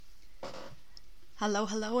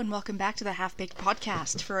Hello, and welcome back to the Half-Baked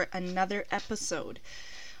Podcast for another episode.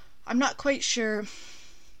 I'm not quite sure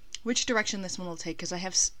which direction this one will take because I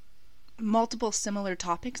have multiple similar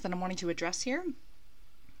topics that I'm wanting to address here.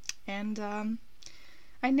 And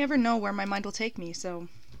I never know where my mind will take me, so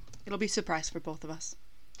it'll be a surprise for both of us.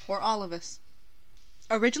 Or all of us.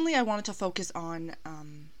 Originally, I wanted to focus on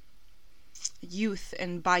youth,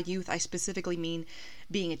 and by youth, I specifically mean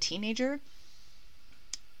being a teenager.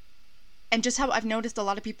 And just how I've noticed a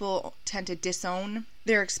lot of people tend to disown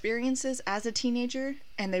their experiences as a teenager,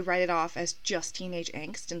 and they write it off as just teenage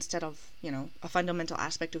angst instead of, a fundamental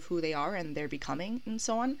aspect of who they are and their becoming and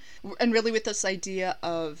so on. And really with this idea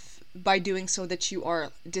of, by doing so, that you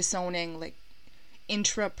are disowning,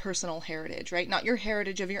 intrapersonal heritage, right? Not your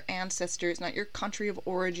heritage of your ancestors, not your country of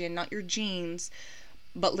origin, not your genes,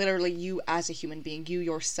 but literally you as a human being, you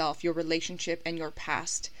yourself, your relationship and your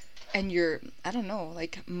past. And your,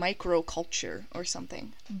 microculture or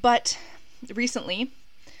something. But recently,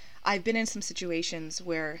 I've been in some situations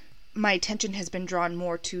where my attention has been drawn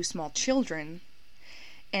more to small children.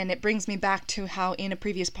 And it brings me back to how in a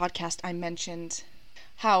previous podcast I mentioned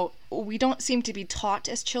how we don't seem to be taught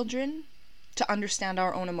as children to understand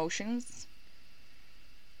our own emotions,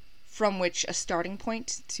 from which a starting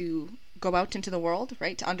point to go out into the world,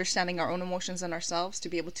 right? To understanding our own emotions and ourselves, to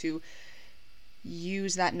be able to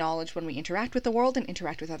use that knowledge when we interact with the world and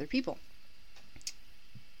interact with other people.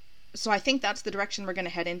 So I think that's the direction we're going to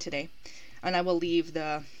head in today. And I will leave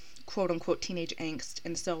the quote-unquote teenage angst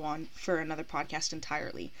and so on for another podcast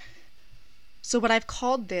entirely. So what I've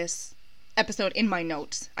called this episode in my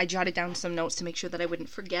notes, I jotted down some notes to make sure that I wouldn't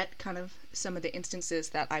forget kind of some of the instances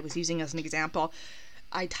that I was using as an example.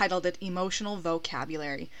 I titled it Emotional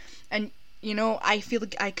Vocabulary. And, I feel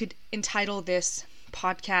like I could entitle this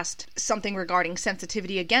podcast something regarding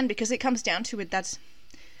sensitivity again, because it comes down to it.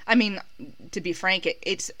 To be frank,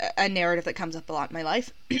 it's a narrative that comes up a lot in my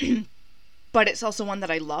life, but it's also one that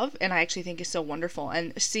I love and I actually think is so wonderful.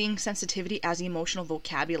 And seeing sensitivity as emotional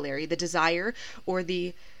vocabulary, the desire or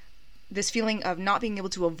this feeling of not being able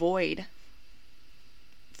to avoid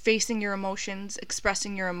facing your emotions,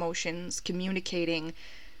 expressing your emotions, communicating,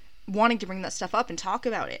 wanting to bring that stuff up and talk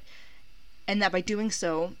about it, and that by doing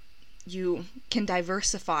so you can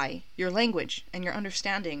diversify your language and your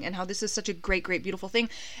understanding, and how this is such a great, beautiful thing.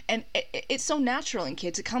 And it's so natural in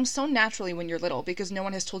kids. It comes so naturally when you're little because no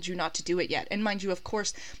one has told you not to do it yet. And mind you, of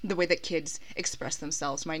course, the way that kids express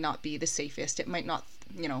themselves might not be the safest. It might not,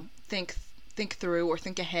 think through or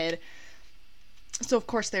think ahead. So of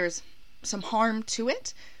course there's some harm to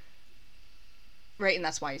it, right? And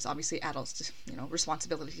that's why it's obviously adults'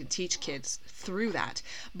 responsibility to teach kids through that.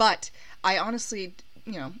 But I honestly,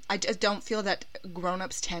 I just don't feel that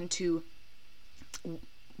grown-ups tend to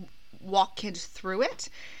walk kids through it.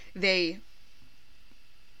 They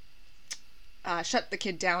shut the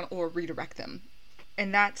kid down or redirect them.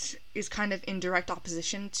 And that is kind of in direct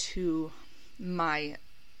opposition to my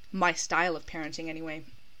style of parenting anyway.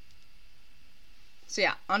 So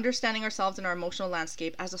yeah, understanding ourselves and our emotional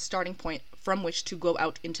landscape as a starting point from which to go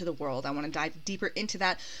out into the world. I want to dive deeper into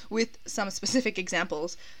that with some specific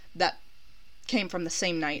examples that came from the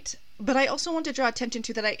same night. But I also want to draw attention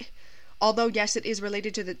to that although yes, it is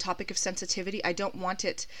related to the topic of sensitivity, I don't want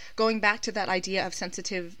it, going back to that idea of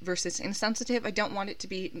sensitive versus insensitive, I don't want it to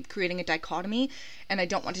be creating a dichotomy, and I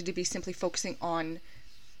don't want it to be simply focusing on,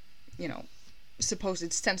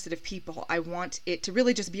 supposed sensitive people. I want it to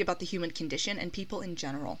really just be about the human condition and people in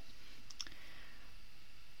general.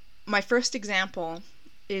 My first example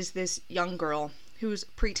is this young girl who's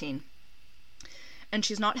preteen, and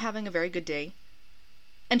she's not having a very good day.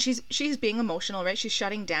 And she's being emotional, right? She's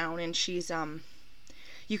shutting down, and she's,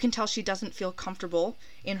 you can tell she doesn't feel comfortable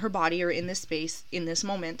in her body or in this space, in this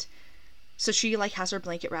moment. So she, has her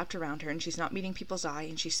blanket wrapped around her, and she's not meeting people's eye,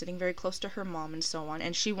 and she's sitting very close to her mom and so on,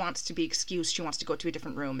 and she wants to be excused. She wants to go to a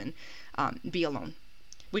different room and be alone,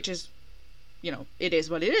 which is, it is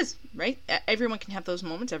what it is, right? Everyone can have those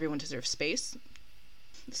moments. Everyone deserves space.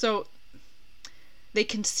 So they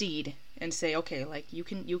concede and say, okay, you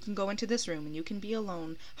can go into this room and you can be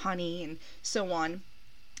alone, honey, and so on.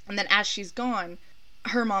 And then as she's gone,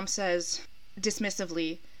 her mom says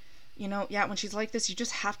dismissively, when she's like this, you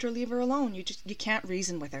just have to leave her alone. You can't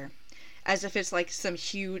reason with her. As if it's some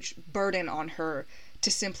huge burden on her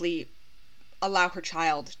to simply allow her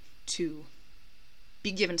child to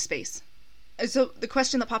be given space. So the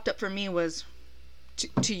question that popped up for me was,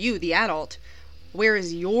 to you, the adult, where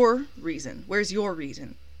is your reason? Where's your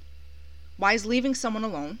reason? Why is leaving someone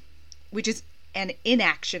alone, which is an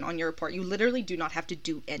inaction on your part? You literally do not have to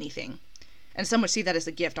do anything. And some would see that as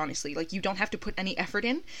a gift, honestly. You don't have to put any effort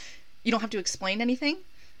in. You don't have to explain anything.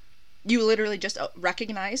 You literally just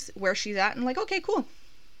recognize where she's at and like, okay, cool.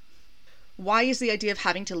 Why is the idea of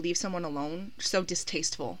having to leave someone alone so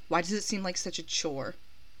distasteful? Why does it seem like such a chore?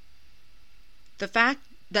 The fact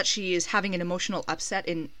that she is having an emotional upset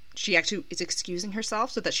and she actually is excusing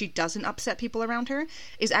herself so that she doesn't upset people around her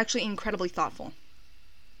is actually incredibly thoughtful.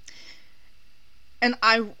 And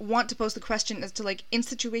I want to pose the question as to, like, in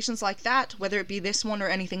situations like that, whether it be this one or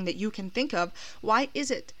anything that you can think of, why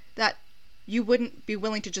is it that you wouldn't be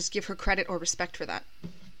willing to just give her credit or respect for that?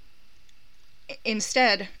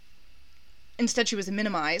 Instead she was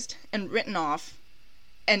minimized and written off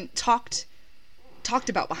and talked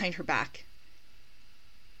about behind her back.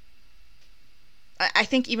 I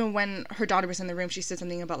think even when her daughter was in the room, she said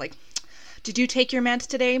something about, like, did you take your meds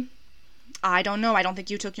today? I don't know. I don't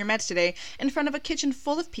think you took your meds today. In front of a kitchen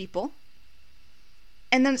full of people.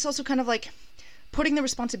 And then it's also kind of like putting the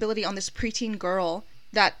responsibility on this preteen girl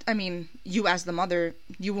that, I mean, you as the mother,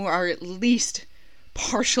 you are at least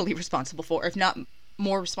partially responsible for, if not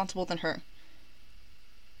more responsible than her.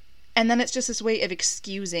 And then it's just this way of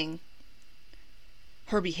excusing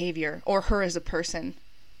her behavior or her as a person.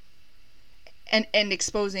 And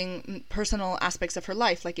exposing personal aspects of her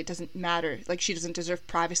life, like it doesn't matter, like she doesn't deserve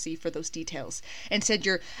privacy for those details. Instead,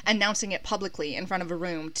 you're announcing it publicly in front of a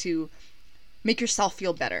room to make yourself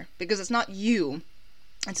feel better, because it's not you,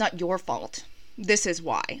 it's not your fault. This is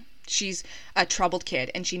why. She's a troubled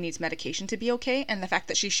kid and she needs medication to be okay, and the fact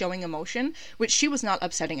that she's showing emotion, which she was not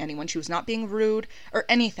upsetting anyone, she was not being rude or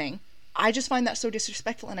anything. I just find that so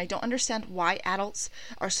disrespectful, and I don't understand why adults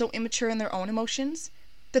are so immature in their own emotions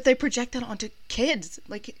that they project that onto kids.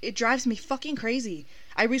 Like, it drives me fucking crazy.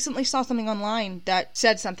 I recently saw something online that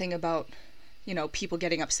said something about, you know, people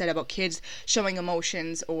getting upset about kids showing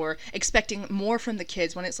emotions or expecting more from the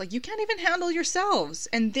kids when it's like, you can't even handle yourselves.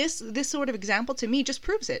 And this sort of example to me just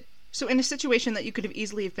proves it. So in a situation that you could have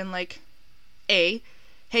easily have been like, hey,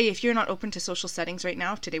 if you're not open to social settings right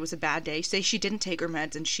now, if today was a bad day, say she didn't take her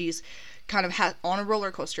meds and she's kind of on a roller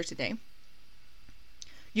coaster today,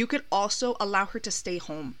 you could also allow her to stay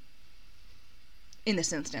home in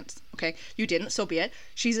this instance, okay? You didn't, so be it.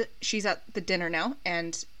 She's at the dinner now,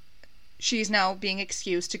 and she's now being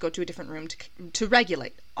excused to go to a different room to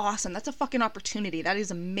regulate. Awesome. That's a fucking opportunity. That is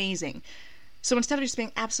amazing. So instead of just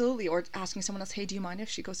being absolutely, or asking someone else, hey, do you mind if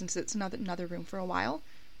she goes and sits in another room for a while?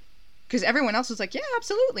 Because everyone else was like, yeah,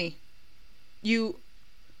 absolutely. You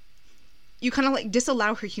kind of like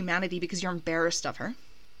disallow her humanity because you're embarrassed of her.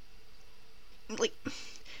 Like,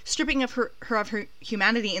 stripping of her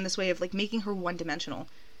humanity in this way of like making her one-dimensional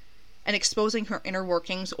and exposing her inner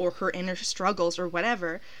workings or her inner struggles or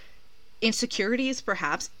whatever, insecurities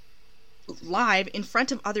perhaps, live in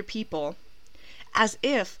front of other people, as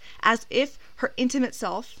if her intimate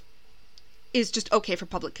self is just okay for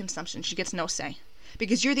public consumption. She gets no say.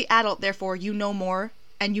 Because you're the adult, therefore you know more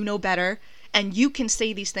and you know better and you can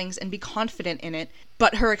say these things and be confident in it,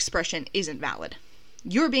 but her expression isn't valid.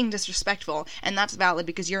 You're being disrespectful, and that's valid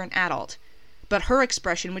because you're an adult. But her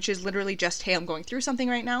expression, which is literally just, hey, I'm going through something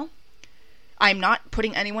right now. I'm not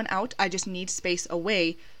putting anyone out. I just need space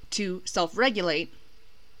away to self-regulate.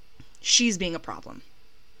 She's being a problem.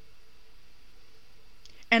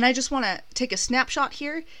 And I just want to take a snapshot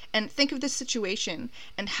here and think of this situation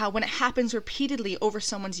and how when it happens repeatedly over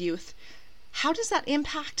someone's youth, how does that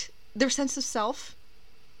impact their sense of self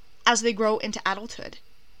as they grow into adulthood?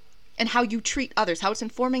 And how you treat others, how it's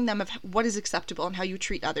informing them of what is acceptable and how you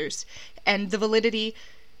treat others. And the validity,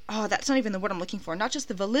 that's not even the word I'm looking for. Not just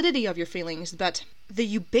the validity of your feelings, but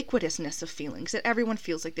the ubiquitousness of feelings. That everyone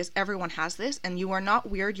feels like this, everyone has this, and you are not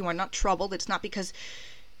weird, you are not troubled. It's not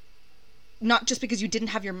just because you didn't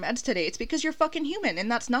have your meds today, it's because you're fucking human. And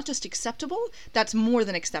that's not just acceptable, that's more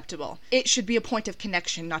than acceptable. It should be a point of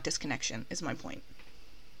connection, not disconnection, is my point.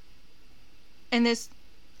 And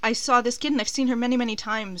I saw this kid, and I've seen her many, many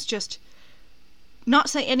times, just not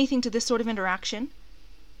say anything to this sort of interaction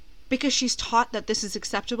because she's taught that this is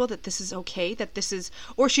acceptable, that this is okay, that this is,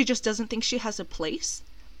 or she just doesn't think she has a place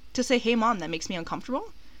to say, hey mom, that makes me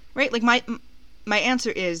uncomfortable, right? Like my answer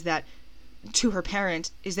is that, to her parent,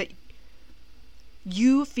 is that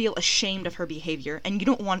you feel ashamed of her behavior and you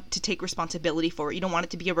don't want to take responsibility for it. You don't want it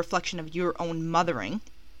to be a reflection of your own mothering.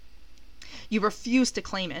 You refuse to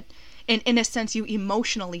claim it. And in a sense, you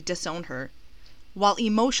emotionally disown her while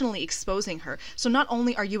emotionally exposing her. So not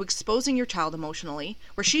only are you exposing your child emotionally,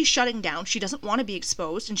 where she's shutting down, she doesn't want to be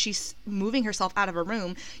exposed, and she's moving herself out of a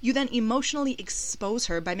room, you then emotionally expose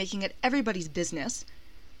her by making it everybody's business.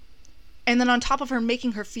 And then on top of her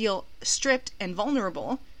making her feel stripped and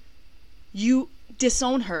vulnerable, you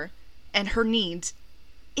disown her and her needs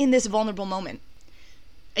in this vulnerable moment.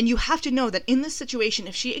 And you have to know that in this situation,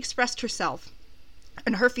 if she expressed herself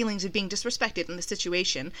and her feelings of being disrespected in the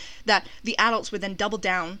situation, that the adults would then double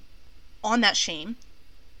down on that shame,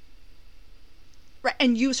 right,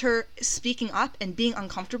 and use her speaking up and being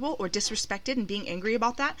uncomfortable or disrespected and being angry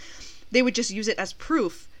about that. They would just use it as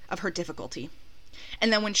proof of her difficulty.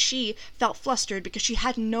 And then when she felt flustered because she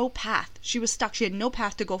had no path, she was stuck, she had no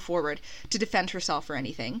path to go forward to defend herself or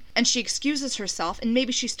anything, and she excuses herself, and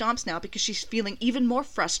maybe she stomps now because she's feeling even more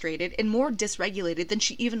frustrated and more dysregulated than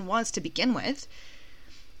she even was to begin with,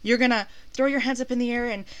 you're gonna throw your hands up in the air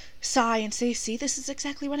and sigh and say, see, this is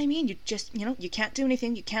exactly what I mean. You just, you can't do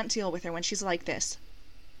anything, you can't deal with her when she's like this.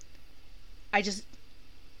 I just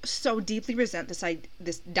so deeply resent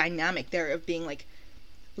this dynamic there of being like,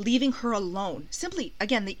 leaving her alone. Simply,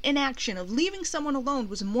 again, the inaction of leaving someone alone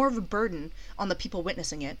was more of a burden on the people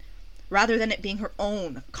witnessing it, rather than it being her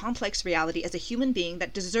own complex reality as a human being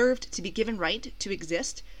that deserved to be given right to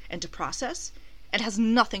exist and to process, and has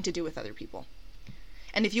nothing to do with other people.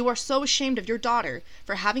 And if you are so ashamed of your daughter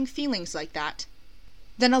for having feelings like that,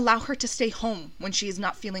 then allow her to stay home when she is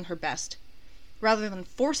not feeling her best, rather than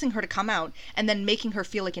forcing her to come out and then making her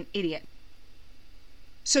feel like an idiot.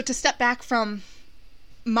 So to step back from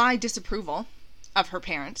my disapproval of her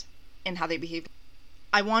parent and how they behaved,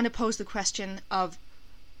 I want to pose the question of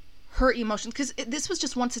her emotions, because this was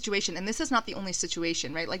just one situation, and this is not the only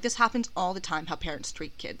situation, right? Like, this happens all the time, how parents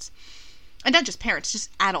treat kids. And not just parents,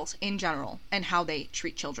 just adults in general, and how they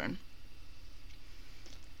treat children.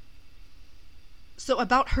 So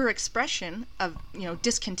about her expression of,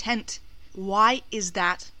 discontent, why is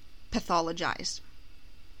that pathologized?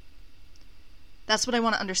 That's what I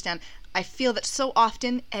want to understand. I feel that so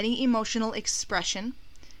often any emotional expression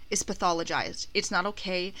is pathologized. It's not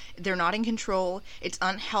okay. They're not in control. It's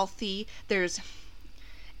unhealthy. There's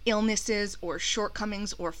illnesses or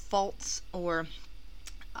shortcomings or faults or,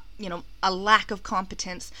 a lack of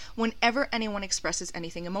competence whenever anyone expresses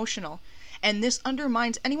anything emotional. And this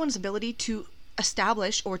undermines anyone's ability to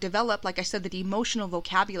establish or develop, like I said, the emotional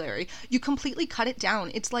vocabulary. You completely cut it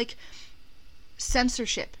down. It's like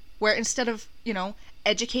censorship, where instead of,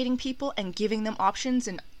 educating people and giving them options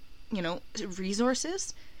and,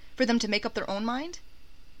 resources for them to make up their own mind,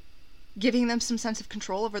 giving them some sense of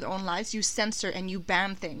control over their own lives, you censor and you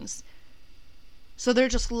ban things. So they're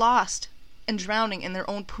just lost and drowning in their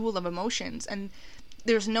own pool of emotions. And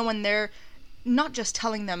there's no one there not just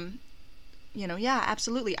telling them, yeah,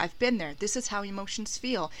 absolutely, I've been there. This is how emotions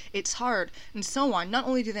feel. It's hard, and so on. Not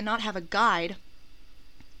only do they not have a guide,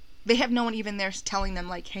 they have no one even there telling them,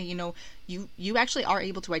 like, hey, you actually are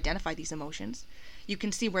able to identify these emotions. You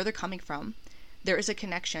can see where they're coming from. There is a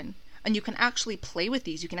connection. And you can actually play with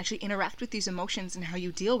these. You can actually interact with these emotions and how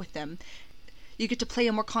you deal with them. You get to play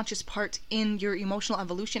a more conscious part in your emotional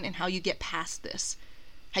evolution and how you get past this.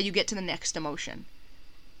 How you get to the next emotion.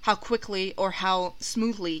 How quickly or how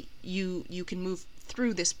smoothly you can move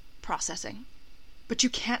through this processing. But you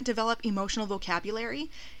can't develop emotional vocabulary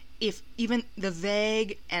if even the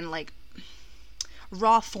vague and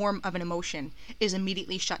raw form of an emotion is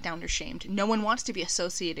immediately shut down or shamed. No one wants to be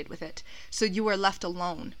associated with it, so you are left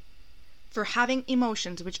alone. For having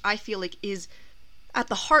emotions, which I feel like is at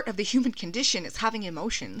the heart of the human condition, is having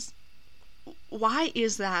emotions, why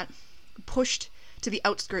is that pushed to the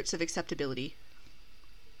outskirts of acceptability?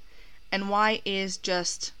 And why is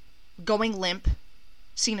just going limp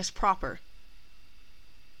seen as proper?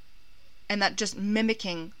 And that just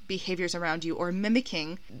mimicking behaviors around you or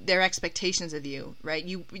mimicking their expectations of you, right?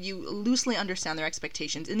 You loosely understand their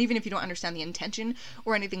expectations. And even if you don't understand the intention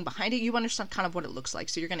or anything behind it, you understand kind of what it looks like.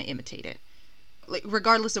 So you're going to imitate it,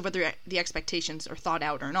 regardless of whether the expectations are thought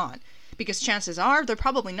out or not. Because chances are they're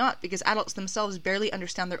probably not, because adults themselves barely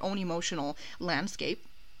understand their own emotional landscape.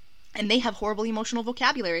 And they have horrible emotional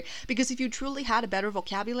vocabulary. Because if you truly had a better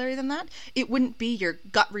vocabulary than that, it wouldn't be your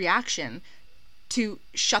gut reaction to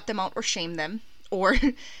shut them out or shame them or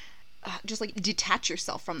just detach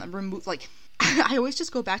yourself from them, remove, I always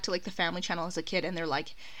just go back to the Family Channel as a kid, and they're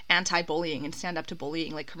anti-bullying and stand up to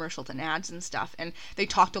bullying, commercials and ads and stuff, and they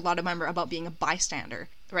talked a lot about being a bystander,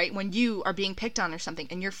 right? When you are being picked on or something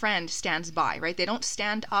and your friend stands by, right? They don't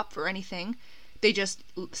stand up for anything. They just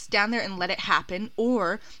stand there and let it happen,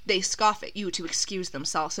 or they scoff at you to excuse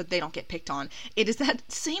themselves so they don't get picked on. It is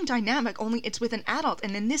that same dynamic, only it's with an adult,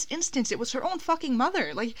 and in this instance, it was her own fucking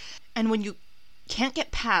mother. And when you can't get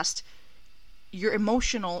past your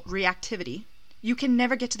emotional reactivity, you can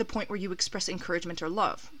never get to the point where you express encouragement or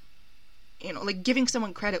love. Giving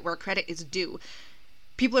someone credit where credit is due.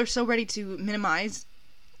 People are so ready to minimize,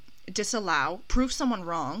 disallow, prove someone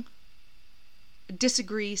wrong,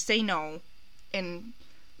 disagree, say no, and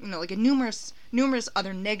like a numerous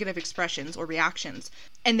other negative expressions or reactions,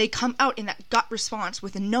 and they come out in that gut response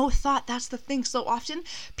with no thought. That's the thing. So often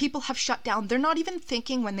people have shut down. They're not even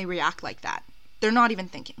thinking when they react like that. They're not even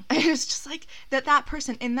thinking. And it's just like that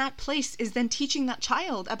person in that place is then teaching that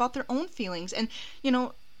child about their own feelings. And,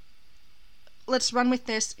 let's run with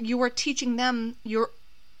this. You are teaching them your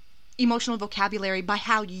emotional vocabulary by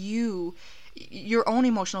how your own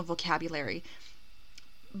emotional vocabulary.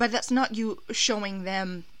 But that's not you showing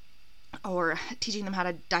them or teaching them how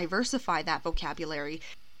to diversify that vocabulary.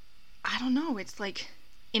 I don't know. It's like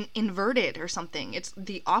inverted or something. It's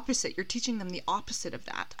the opposite. You're teaching them the opposite of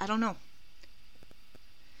that. I don't know.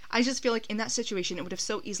 I just feel like in that situation, it would have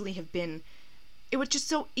so easily it would just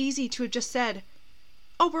so easy to have just said,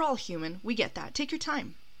 oh, we're all human. We get that. Take your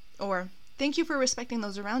time. Or, thank you for respecting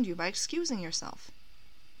those around you by excusing yourself.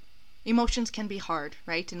 Emotions can be hard,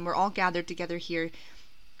 right? And we're all gathered together here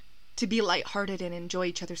to be lighthearted and enjoy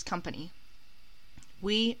each other's company.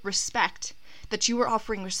 We respect that you are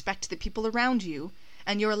offering respect to the people around you,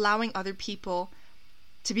 and you're allowing other people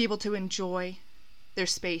to be able to enjoy their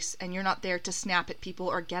space, and you're not there to snap at people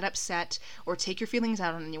or get upset or take your feelings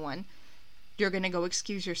out on anyone. You're going to go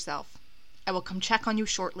excuse yourself. I will come check on you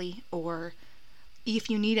shortly, or if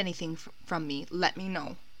you need anything from me, let me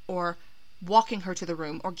know. Or walking her to the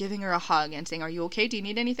room or giving her a hug and saying, are you okay? Do you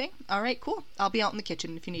need anything? All right, cool. I'll be out in the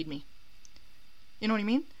kitchen if you need me. You know what I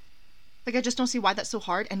mean? Like, I just don't see why that's so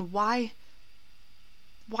hard, and why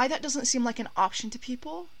that doesn't seem like an option to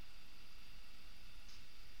people.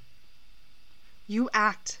 You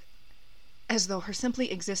act as though her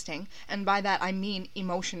simply existing, and by that I mean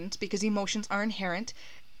emotions, because emotions are inherent.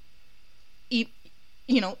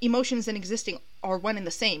 Emotions and existing are one and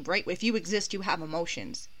the same, right? If you exist, you have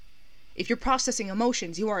emotions. If you're processing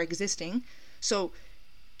emotions, you are existing. So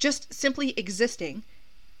just simply existing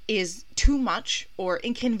is too much or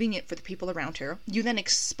inconvenient for the people around her. You then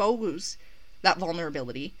expose that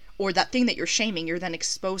vulnerability, or that thing that you're shaming, you're then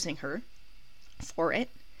exposing her for it,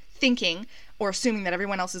 thinking or assuming that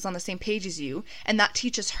everyone else is on the same page as you, and that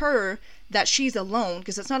teaches her that she's alone,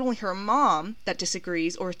 because it's not only her mom that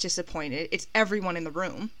disagrees or is disappointed, it's everyone in the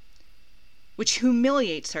room, which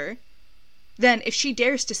humiliates her. Then if she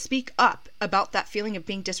dares to speak up about that feeling of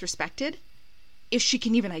being disrespected, if she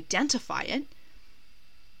can even identify it,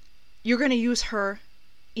 you're going to use her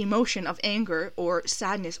emotion of anger or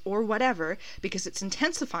sadness or whatever, because it's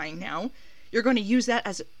intensifying now. You're going to use that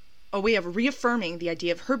as a way of reaffirming the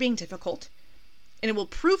idea of her being difficult, and it will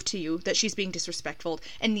prove to you that she's being disrespectful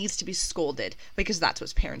and needs to be scolded, because that's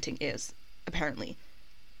what parenting is, apparently.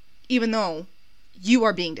 Even though you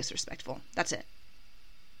are being disrespectful. That's it.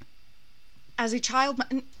 As a child,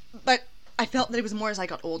 but I felt that it was more as I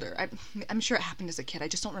got older. I'm sure it happened as a kid. I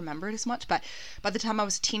just don't remember it as much. But by the time I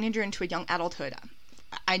was a teenager into a young adulthood,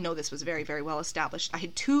 I know this was very, very well established. I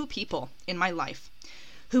had 2 people in my life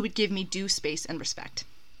who would give me due space and respect.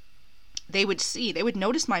 They would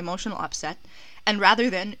notice my emotional upset, and rather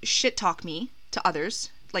than shit talk me to others,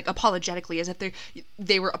 like apologetically, as if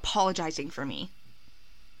they were apologizing for me,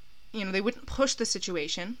 they wouldn't push the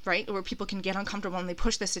situation, right? Where people can get uncomfortable and they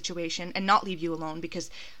push the situation and not leave you alone because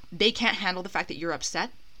they can't handle the fact that you're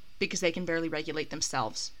upset, because they can barely regulate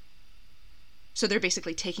themselves. So they're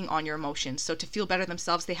basically taking on your emotions. So to feel better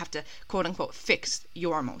themselves, they have to, quote unquote, fix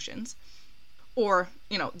your emotions. Or,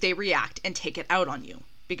 they react and take it out on you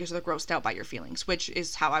because they're grossed out by your feelings, which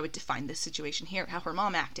is how I would define this situation here, how her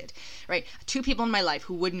mom acted, right? 2 people in my life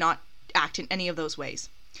who would not act in any of those ways.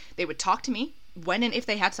 They would talk to me when and if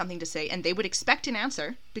they had something to say, and they would expect an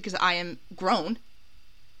answer because I am grown.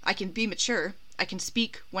 I can be mature. I can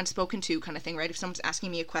speak when spoken to, kind of thing, right? If someone's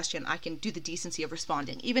asking me a question, I can do the decency of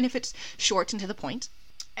responding, even if it's short and to the point.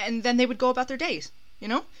 And then they would go about their days,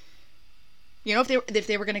 if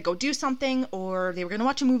they were going to go do something, or they were going to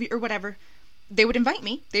watch a movie or whatever, they would invite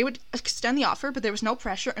me. They would extend the offer, but there was no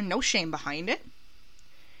pressure and no shame behind it.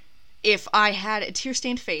 If I had a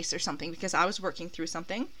tear-stained face or something because I was working through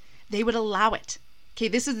something, they would allow it. Okay,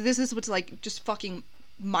 this is what's like just fucking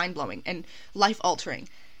mind-blowing and life-altering.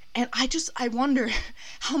 And I wonder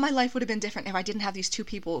how my life would have been different if I didn't have these 2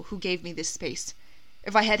 people who gave me this space.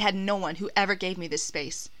 If I had had no one who ever gave me this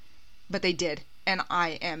space. But they did. And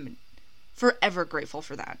I am forever grateful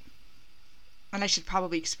for that. And I should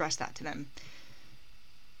probably express that to them.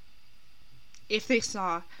 If they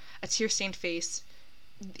saw a tear-stained face,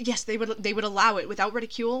 yes, they would allow it without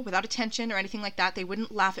ridicule, without attention or anything like that. They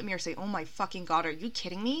wouldn't laugh at me or say, oh my fucking God, are you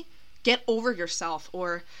kidding me? Get over yourself.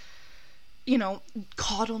 Or,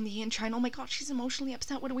 coddle me and try and, oh my God, she's emotionally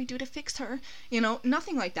upset. What do we do to fix her?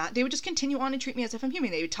 Nothing like that. They would just continue on and treat me as if I'm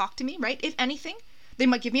human. They would talk to me, right? If anything, They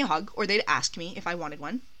might give me a hug, or they'd ask me if I wanted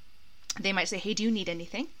one. They might say, hey, do you need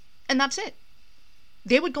anything? And that's it.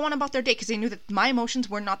 They would go on about their day because they knew that my emotions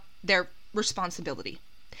were not their responsibility.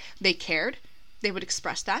 They cared. They would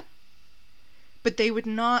express that. But they would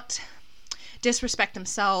not disrespect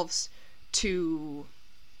themselves to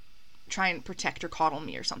try and protect or coddle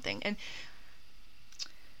me or something. And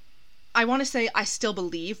I want to say I still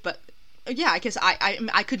believe, but yeah, I guess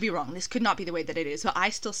I could be wrong. This could not be the way that it is. But I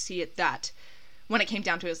still see it that when it came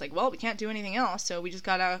down to it, it's like, well, we can't do anything else, so we just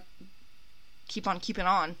gotta keep on keeping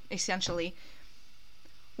on, essentially.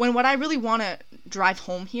 When what I really want to drive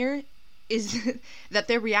home here is that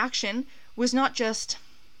their reaction was not just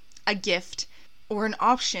a gift or an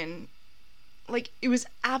option. Like, it was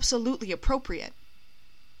absolutely appropriate.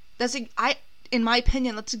 In my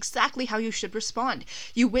opinion, that's exactly how you should respond.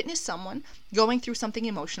 You witness someone going through something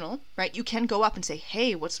emotional, right? You can go up and say,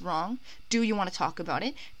 hey, what's wrong? Do you want to talk about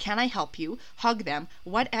it? Can I help you? Hug them,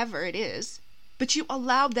 whatever it is. But you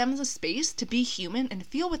allow them the space to be human and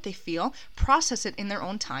feel what they feel, process it in their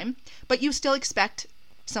own time, but you still expect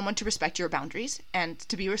someone to respect your boundaries and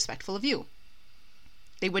to be respectful of you.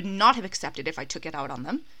 They would not have accepted if I took it out on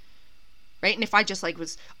them, right? And if I just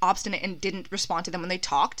was obstinate and didn't respond to them when they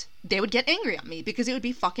talked, they would get angry at me because it would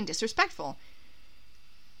be fucking disrespectful.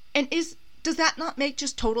 And does that not make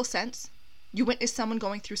just total sense? You witness someone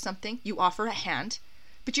going through something, you offer a hand,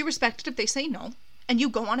 but you respect it if they say no, and you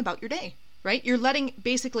go on about your day. Right? You're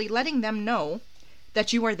basically letting them know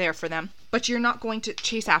that you are there for them, but you're not going to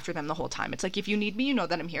chase after them the whole time. It's like, if you need me, you know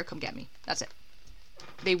that I'm here, come get me. That's it.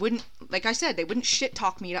 They wouldn't, like I said, they wouldn't shit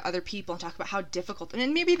talk me to other people and talk about how difficult,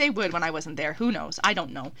 and maybe they would when I wasn't there. Who knows? I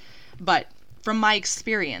don't know. But from my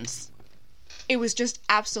experience, it was just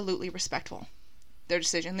absolutely respectful. Their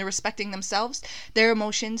decision. They're respecting themselves, their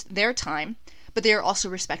emotions, their time, but they are also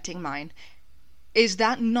respecting mine. Is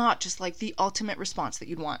that not just the ultimate response that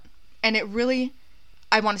you'd want? And it really,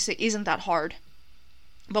 I want to say, isn't that hard.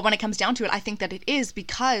 But when it comes down to it, I think that it is,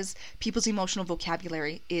 because people's emotional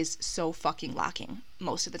vocabulary is so fucking lacking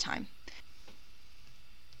most of the time.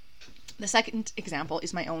 The second example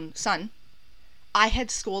is my own son. I had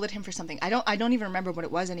scolded him for something. I don't even remember what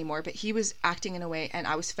it was anymore, but he was acting in a way and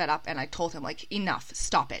I was fed up and I told him, enough,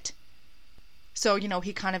 stop it. So,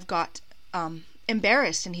 he kind of got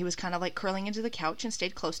embarrassed and he was kind of curling into the couch and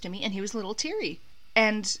stayed close to me and he was a little teary.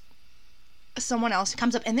 And someone else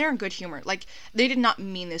comes up and they're in good humor. They did not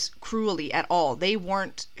mean this cruelly at all. They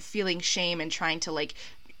weren't feeling shame and trying to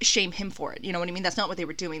shame him for it. You know what I mean? That's not what they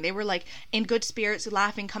were doing. They were in good spirits,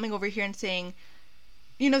 laughing, coming over here and saying,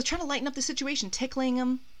 trying to lighten up the situation, tickling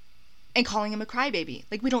him and calling him a crybaby.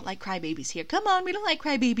 We don't like crybabies here. Come on, we don't like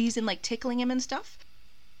crybabies, and tickling him and stuff.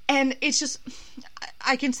 And it's just,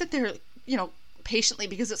 I can sit there, patiently,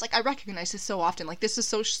 because it's I recognize this so often. This is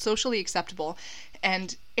so socially acceptable,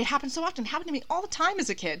 and it happens so often. It happened to me all the time as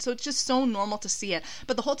a kid, so it's just so normal to see it.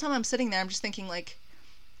 But the whole time I'm sitting there, I'm just thinking,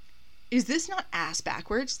 is this not ass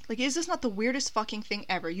backwards? Is this not the weirdest fucking thing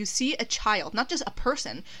ever? You see a child, not just a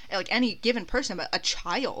person, any given person, but a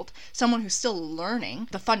child, someone who's still learning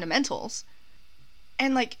the fundamentals,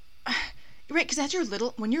 and right, because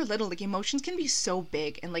when you're little, emotions can be so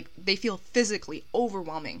big, and they feel physically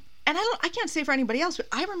overwhelming. And I can't say for anybody else, but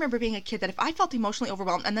I remember being a kid that if I felt emotionally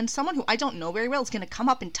overwhelmed and then someone who I don't know very well is going to come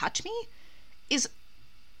up and touch me is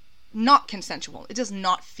not consensual. It does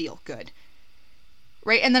not feel good.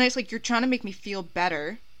 Right? And then it's you're trying to make me feel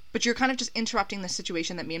better, but you're kind of just interrupting the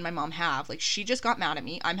situation that me and my mom have. She just got mad at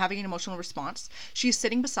me. I'm having an emotional response. She's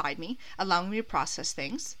sitting beside me, allowing me to process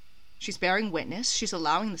things. She's bearing witness. She's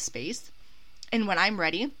allowing the space. And when I'm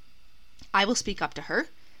ready, I will speak up to her,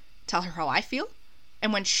 tell her how I feel.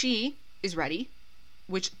 And when she is ready,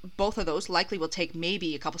 which both of those likely will take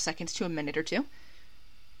maybe a couple seconds to a minute or two,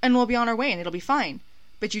 and we'll be on our way and it'll be fine.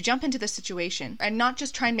 But you jump into the situation and not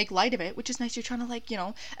just try and make light of it, which is nice. You're trying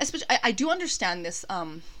to especially, I do understand this,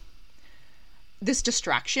 this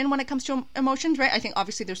distraction when it comes to emotions, right? I think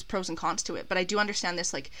obviously there's pros and cons to it, but I do understand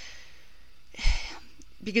this,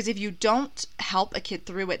 because if you don't help a kid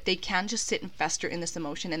through it, they can just sit and fester in this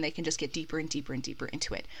emotion and they can just get deeper and deeper and deeper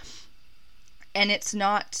into it. And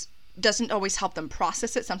doesn't always help them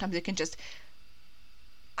process it. Sometimes it can just,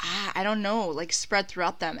 I don't know, spread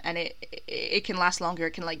throughout them, and it can last longer.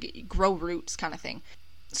 It can grow roots kind of thing.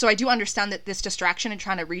 So I do understand that this distraction and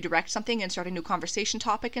trying to redirect something and start a new conversation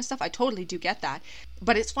topic and stuff, I totally do get that.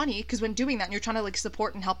 But it's funny because when doing that and you're trying to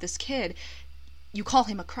support and help this kid, you call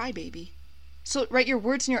him a crybaby. So, right, your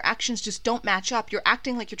words and your actions just don't match up. You're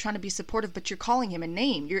acting like you're trying to be supportive, but you're calling him a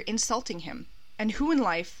name. You're insulting him. And who in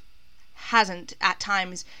life hasn't at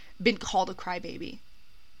times been called a crybaby?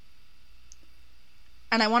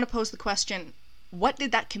 And I want to pose the question, What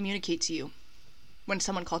did that communicate to you when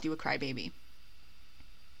someone called you a crybaby?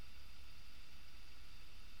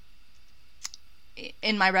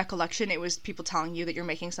 In my recollection, it was people telling you that you're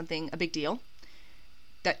making something a big deal,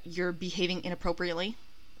 that you're behaving inappropriately,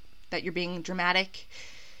 that you're being dramatic,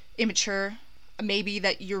 immature, maybe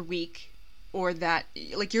that you're weak, or that,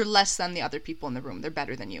 like, you're less than the other people in the room. They're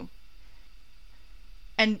better than you.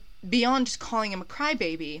 And beyond just calling him a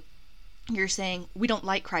crybaby, you're saying, we don't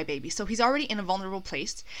like crybabies. So he's already in a vulnerable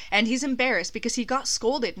place, and he's embarrassed because he got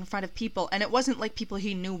scolded in front of people, and it wasn't like people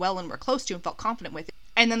he knew well and were close to and felt confident with.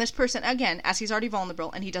 And then this person, again, as he's already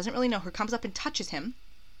vulnerable and he doesn't really know her, comes up and touches him,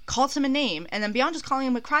 calls him a name, and then beyond just calling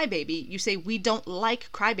him a crybaby, you say, we don't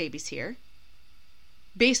like crybabies here.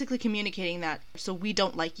 Basically communicating that, so we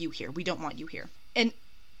don't like you here. We don't want you here. And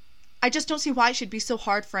I just don't see why it should be so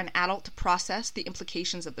hard for an adult to process the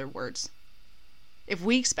implications of their words. If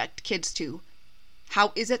we expect kids to,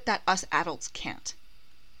 how is it that us adults can't?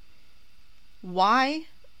 Why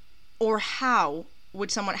or how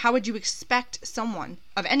would you expect someone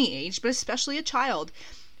of any age, but especially a child,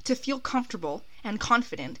 to feel comfortable and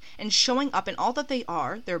confident and showing up in all that they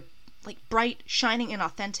are, they're like bright, shining, and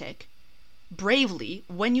authentic, bravely,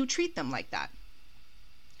 when you treat them like that?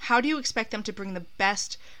 How do you expect them to bring the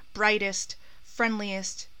best, brightest,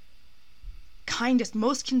 friendliest, kindest,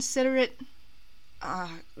 most considerate,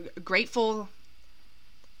 grateful,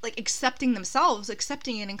 like accepting themselves,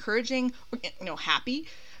 accepting and encouraging, happy,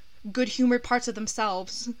 good-humored parts of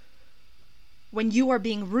themselves, when you are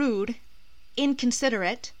being rude,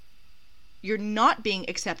 inconsiderate, you're not being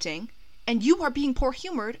accepting, and you are being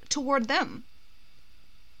poor-humored toward them?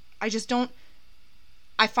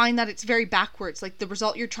 I find that it's very backwards. Like, the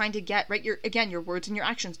result you're trying to get, right? Your words and your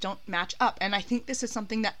actions don't match up. And I think this is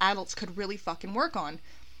something that adults could really fucking work on.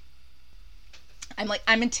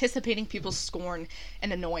 I'm anticipating people's scorn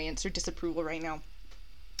and annoyance or disapproval right now.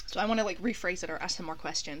 So I want to rephrase it or ask some more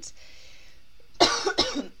questions.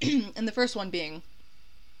 And the first one being,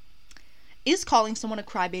 is calling someone a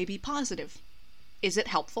crybaby positive? Is it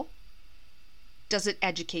helpful? Does it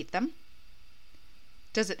educate them?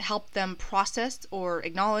 Does it help them process or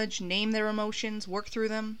acknowledge, name their emotions, work through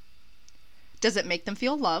them? Does it make them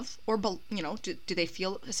feel love? Or, do they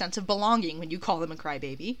feel a sense of belonging when you call them a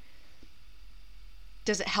crybaby?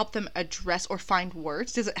 Does it help them address or find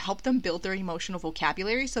words? Does it help them build their emotional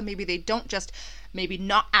vocabulary so maybe they don't just maybe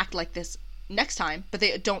not act like this next time, but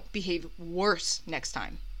they don't behave worse next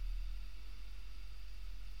time?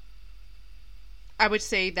 I would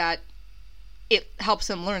say that it helps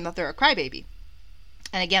them learn that they're a crybaby.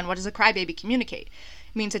 And again, what does a crybaby communicate?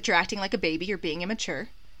 It means that you're acting like a baby, you're being immature,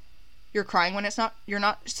 you're crying when you're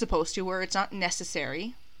not supposed to, or it's not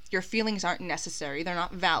necessary, your feelings aren't necessary, they're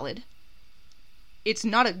not valid. It's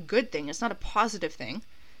not a good thing, it's not a positive thing.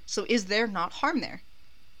 So is there not harm there?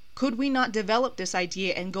 Could we not develop this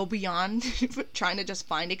idea and go beyond trying to just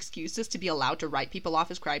find excuses to be allowed to write people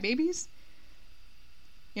off as crybabies?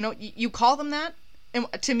 You call them that, and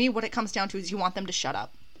to me what it comes down to is you want them to shut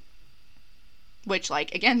up. Which,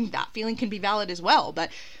 again, that feeling can be valid as well, but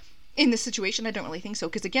in this situation, I don't really think so,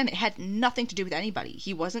 because again, it had nothing to do with anybody.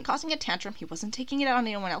 He wasn't causing a tantrum, he wasn't taking it out on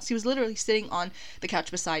anyone else, he was literally sitting on the couch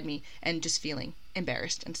beside me and just feeling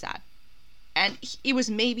embarrassed and sad. And it was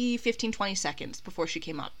maybe 15-20 seconds before she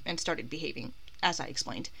came up and started behaving, as I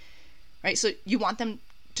explained. Right? So you want them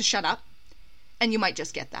to shut up, and you might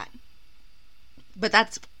just get that. But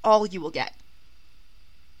that's all you will get.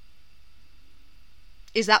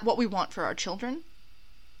 Is that what we want for our children?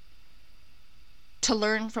 To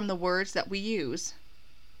learn from the words that we use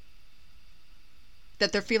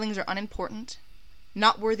that their feelings are unimportant,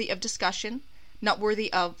 not worthy of discussion, not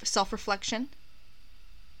worthy of self-reflection,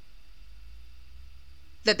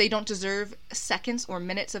 that they don't deserve seconds or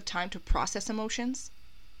minutes of time to process emotions,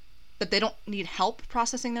 that they don't need help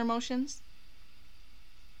processing their emotions?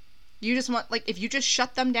 You just want, if you just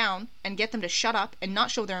shut them down and get them to shut up and not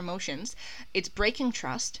show their emotions, it's breaking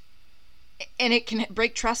trust. And it can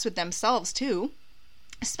break trust with themselves too,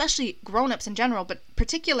 especially grown-ups in general, but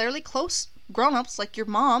particularly close grown-ups like your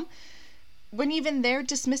mom, when even they're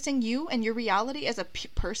dismissing you and your reality as a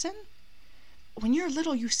person. When you're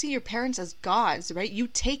little, you see your parents as gods, right? You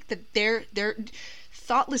take their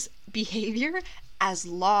thoughtless behavior as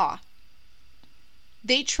law.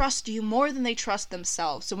 They trust you more than they trust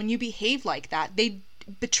themselves. So when you behave like that, they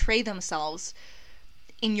betray themselves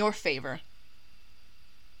in your favor.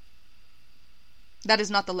 That is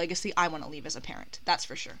not the legacy I want to leave as a parent. That's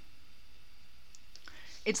for sure.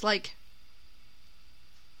 It's like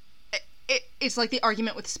the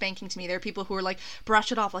argument with spanking to me. There are people who are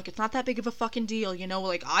brush it off, it's not that big of a fucking deal,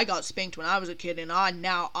 I got spanked when I was a kid, and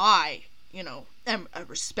now I am a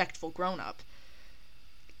respectful grown-up.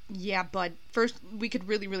 Yeah, bud, first, we could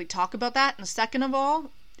really, really talk about that. And second of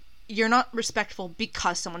all, you're not respectful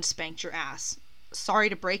because someone spanked your ass. Sorry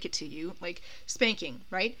to break it to you. Like, spanking,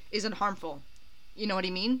 right, isn't harmful. You know what I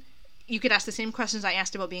mean? You could ask the same questions I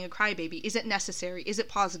asked about being a crybaby. Is it necessary? Is it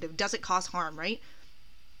positive? Does it cause harm, right?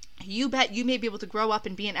 You bet you may be able to grow up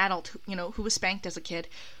and be an adult, who was spanked as a kid,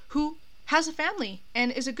 who has a family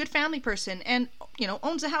and is a good family person and,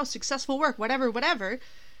 owns a house, successful work, whatever.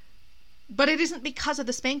 But it isn't because of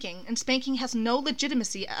the spanking, and spanking has no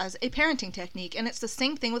legitimacy as a parenting technique, and it's the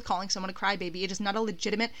same thing with calling someone a crybaby. It is not a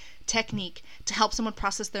legitimate technique to help someone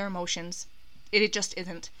process their emotions. It just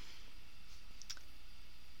isn't.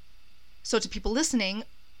 So to people listening,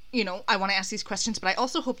 I want to ask these questions, but I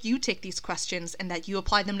also hope you take these questions and that you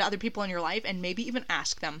apply them to other people in your life and maybe even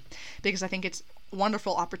ask them, because I think it's a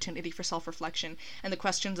wonderful opportunity for self-reflection. And the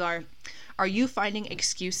questions are you finding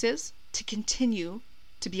excuses to continue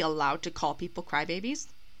to be allowed to call people crybabies?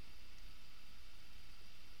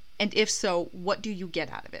 And if so, what do you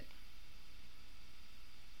get out of it?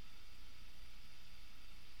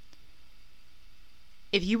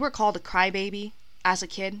 If you were called a crybaby as a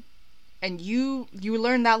kid, and you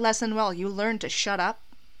learned that lesson well, you learned to shut up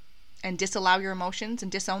and disallow your emotions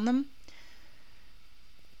and disown them.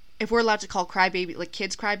 If we're allowed to call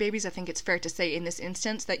kids crybabies, I think it's fair to say in this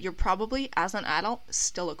instance that you're probably, as an adult,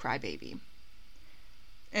 still a crybaby.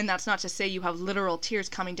 And that's not to say you have literal tears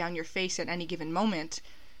coming down your face at any given moment,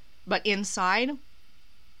 but inside,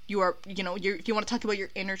 you are, if you want to talk about your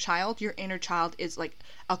inner child is like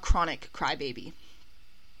a chronic crybaby.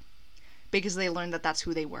 Because they learned that that's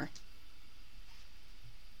who they were.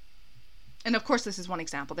 And of course, this is one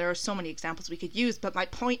example. There are so many examples we could use, but my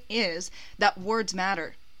point is that words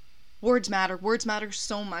matter. Words matter. Words matter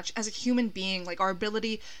so much. As a human being, like, our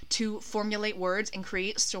ability to formulate words and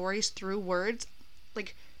create stories through words,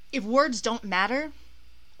 like, if words don't matter,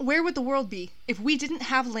 where would the world be? If we didn't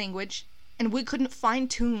have language and we couldn't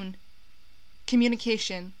fine-tune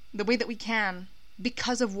communication the way that we can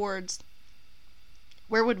because of words,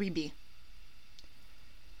 where would we be?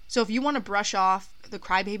 So if you want to brush off the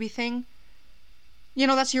crybaby thing,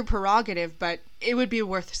 that's your prerogative, but it would be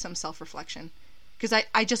worth some self-reflection. Because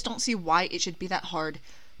I just don't see why it should be that hard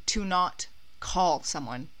to not call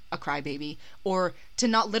someone a crybaby, or to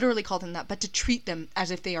not literally call them that, but to treat them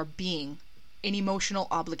as if they are being an emotional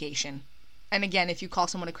obligation. And again, if you call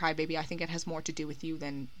someone a crybaby, I think it has more to do with you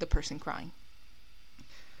than the person crying.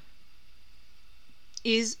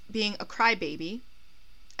 Is being a crybaby,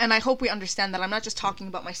 and I hope we understand that I'm not just talking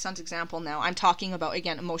about my son's example now, I'm talking about,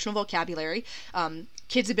 again, emotional vocabulary,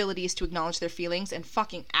 kids' abilities to acknowledge their feelings, and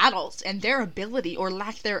fucking adults and their ability, or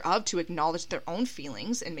lack thereof, to acknowledge their own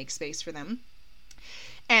feelings and make space for them.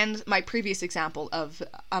 And my previous example of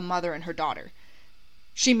a mother and her daughter.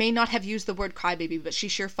 She may not have used the word crybaby, but she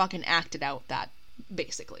sure fucking acted out that,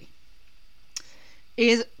 basically.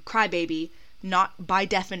 Is crybaby not, by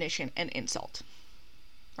definition, an insult?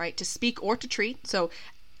 Right? To speak or to treat, so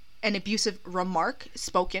an abusive remark,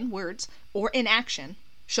 spoken words, or in action,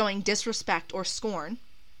 showing disrespect or scorn,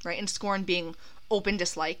 right? And scorn being open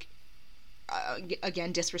dislike,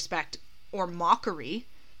 again, disrespect or mockery,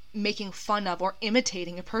 making fun of or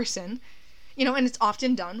imitating a person, and it's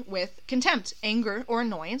often done with contempt, anger, or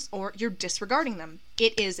annoyance, or you're disregarding them.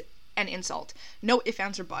 It is an insult. No ifs,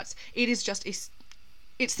 ands, or buts. It is just it's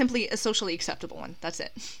simply a socially acceptable one. That's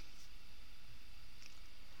it.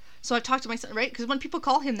 So I've talked to my son, right? Because when people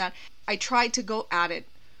call him that, I tried to go at it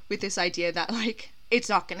with this idea that, like, it's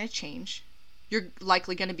not going to change. You're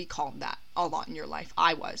likely going to be called that a lot in your life.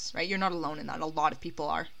 I was, right? You're not alone in that. A lot of people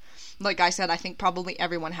are. Like I said, I think probably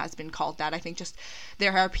everyone has been called that. I think just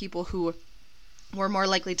there are people who were more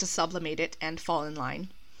likely to sublimate it and fall in line.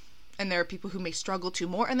 And there are people who may struggle to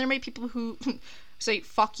more. And there may be people who say,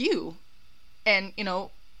 fuck you. And,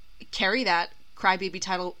 carry that crybaby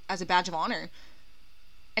title as a badge of honor.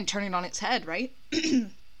 And turn it on its head, right?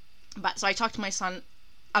 But so I talked to my son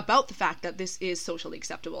about the fact that this is socially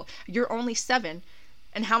acceptable. You're only 7,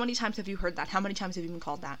 and how many times have you heard that? How many times have you been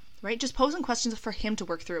called that? Right? Just posing questions for him to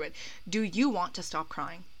work through it. Do you want to stop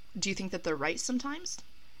crying? Do you think that they're right sometimes?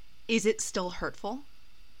 Is it still hurtful?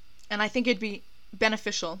 And I think it'd be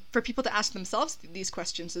beneficial for people to ask themselves these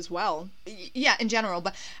questions as well. Yeah, in general.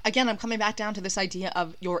 But again, I'm coming back down to this idea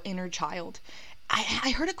of your inner child.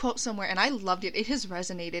 I heard a quote somewhere and I loved it. It has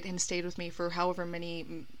resonated and stayed with me for however many,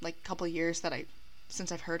 couple of years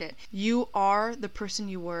since I've heard it. You are the person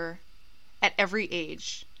you were at every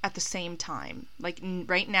age at the same time. Like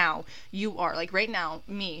right now, you are, right now,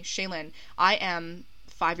 me, Shaylin, I am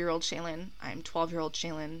 5-year-old Shaylin. I'm 12-year-old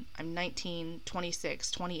Shaylin. I'm 19,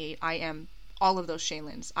 26, 28. I am all of those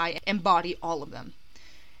Shaylins. I embody all of them.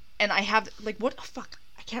 And I have, like, what the fuck?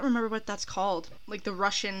 I can't remember what that's called. Like the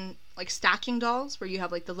Russian, like, stacking dolls where you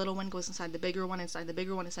have, like, the little one goes inside the bigger one, inside the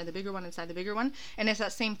bigger one, inside the bigger one, inside the bigger one. And it's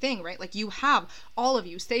that same thing, right? Like, you have all of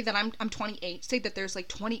you. Say that I'm 28. Say that there's, like,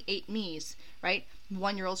 28 me's, right?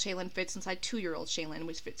 1-year-old Shaylin fits inside 2-year-old Shaylin,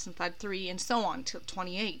 which fits inside 3, and so on till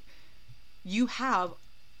 28. You have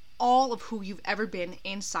all of who you've ever been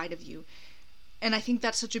inside of you. And I think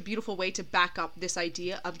that's such a beautiful way to back up this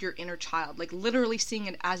idea of your inner child, like literally seeing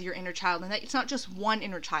it as your inner child. And that it's not just one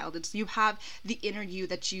inner child. It's you have the inner you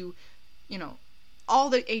that you know, all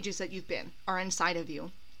the ages that you've been are inside of you.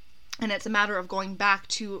 And it's a matter of going back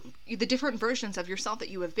to the different versions of yourself that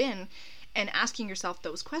you have been and asking yourself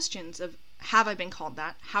those questions of, have I been called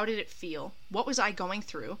that? How did it feel? What was I going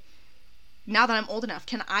through? Now that I'm old enough,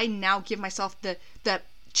 can I now give myself the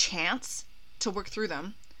chance to work through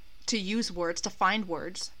them? To use words, to find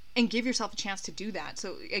words, and give yourself a chance to do that.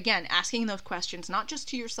 So again, asking those questions, not just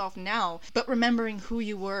to yourself now, but remembering who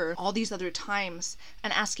you were all these other times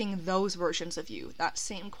and asking those versions of you that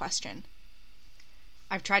same question.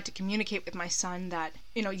 I've tried to communicate with my son that,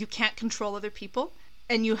 you can't control other people,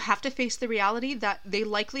 and you have to face the reality that they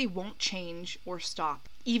likely won't change or stop.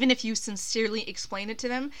 Even if you sincerely explain it to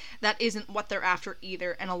them, that isn't what they're after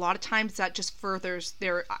either. And a lot of times that just furthers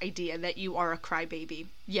their idea that you are a crybaby.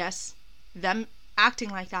 Yes, them acting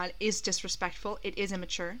like that is disrespectful. It is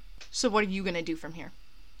immature. So what are you going to do from here?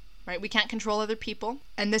 Right? We can't control other people.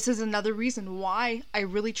 And this is another reason why I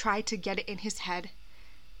really try to get it in his head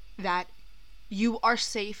that you are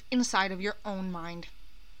safe inside of your own mind.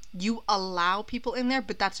 You allow people in there,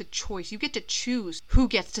 but that's a choice. You get to choose who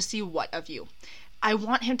gets to see what of you. I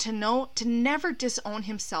want him to know to never disown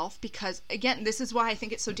himself because, again, this is why I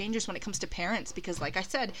think it's so dangerous when it comes to parents because, like I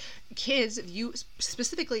said, kids view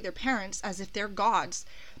specifically their parents as if they're gods.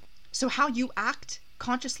 So how you act,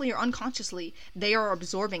 consciously or unconsciously, they are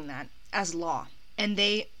absorbing that as law. And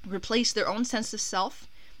they replace their own sense of self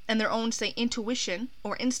and their own, say, intuition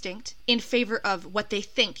or instinct in favor of what they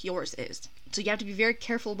think yours is. So you have to be very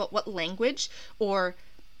careful about what language or,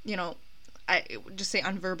 I just say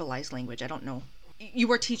unverbalized language, I don't know.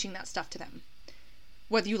 You are teaching that stuff to them,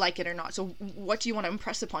 whether you like it or not. So what do you want to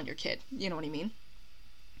impress upon your kid? You know what I mean?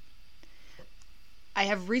 I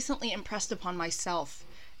have recently impressed upon myself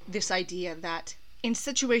this idea that in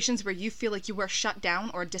situations where you feel like you are shut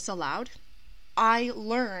down or disallowed, I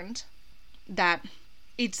learned that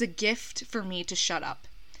it's a gift for me to shut up.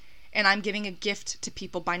 And I'm giving a gift to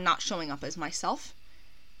people by not showing up as myself.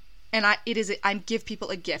 And I give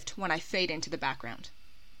people a gift when I fade into the background.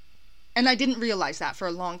 And I didn't realize that for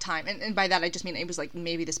a long time. And by that, I just mean it was like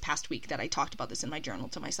maybe this past week that I talked about this in my journal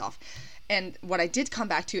to myself. And what I did come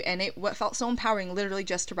back to, and what felt so empowering, literally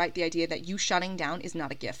just to write the idea that you shutting down is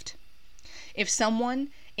not a gift. If someone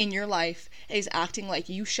in your life is acting like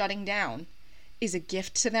you shutting down is a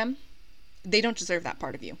gift to them, they don't deserve that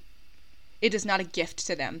part of you. It is not a gift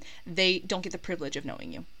to them. They don't get the privilege of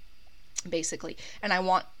knowing you, basically. And I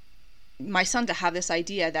want my son to have this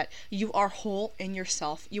idea that you are whole in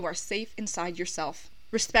yourself. You are safe inside yourself.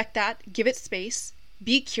 Respect that. Give it space.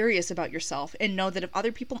 Be curious about yourself and know that if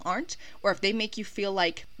other people aren't, or if they make you feel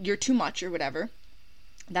like you're too much or whatever,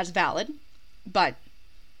 that's valid. But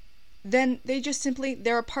then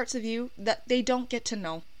there are parts of you that they don't get to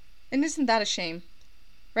know. And isn't that a shame?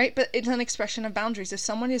 Right? But it's an expression of boundaries. If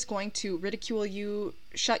someone is going to ridicule you,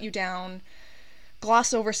 shut you down,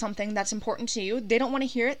 gloss over something that's important to you, they don't want to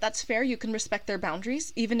hear it. That's fair. You can respect their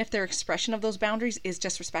boundaries, even if their expression of those boundaries is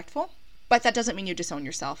disrespectful. But that doesn't mean you disown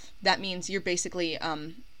yourself. That means you're basically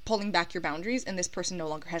pulling back your boundaries, and this person no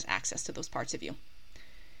longer has access to those parts of you.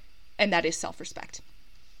 And that is self-respect.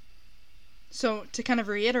 So to kind of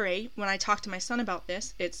reiterate, when I talk to my son about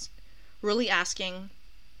this, it's really asking,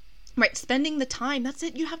 right, spending the time. That's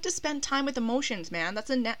it. You have to spend time with emotions, man. That's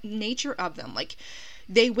the nature of them. Like,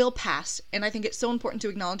 they will pass. And I think it's so important to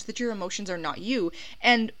acknowledge that your emotions are not you.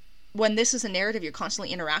 And when this is a narrative you're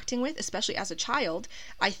constantly interacting with, especially as a child,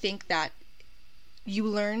 I think that you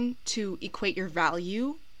learn to equate your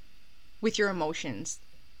value with your emotions.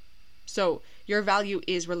 So your value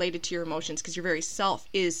is related to your emotions because your very self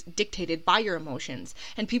is dictated by your emotions.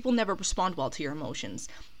 And people never respond well to your emotions.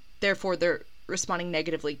 Therefore, they're responding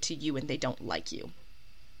negatively to you and they don't like you.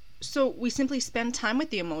 So we simply spend time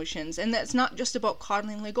with the emotions, and that's not just about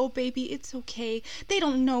coddling like, oh baby, it's okay, they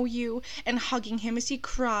don't know you, and hugging him as he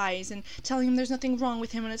cries and telling him there's nothing wrong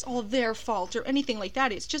with him and it's all their fault or anything like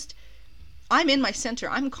that. It's just, I'm in my center,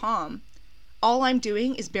 I'm calm. All I'm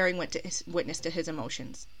doing is bearing witness to his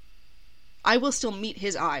emotions. I will still meet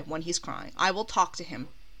his eye when he's crying. I will talk to him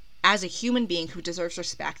as a human being who deserves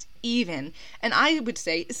respect, even, and I would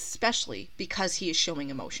say especially because he is showing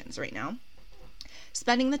emotions right now.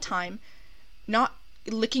 Spending the time not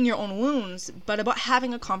licking your own wounds, but about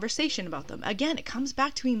having a conversation about them. Again, it comes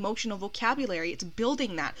back to emotional vocabulary. It's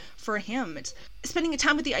building that for him. It's spending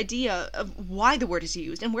time with the idea of why the word is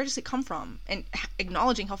used and where does it come from, and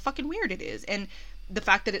acknowledging how fucking weird it is and the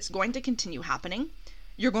fact that it's going to continue happening.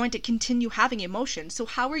 You're going to continue having emotions. So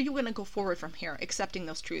how are you going to go forward from here, accepting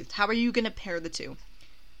those truths? How are you going to pair the two?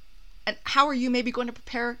 And how are you maybe going to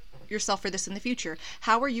prepare yourself for this in the future?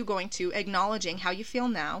 How are you going to, acknowledging how you feel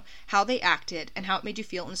now, how they acted, and how it made you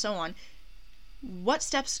feel, and so on, what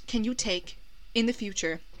steps can you take in the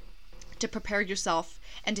future to prepare yourself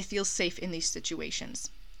and to feel safe in these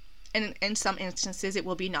situations? And in some instances, it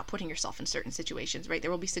will be not putting yourself in certain situations, right?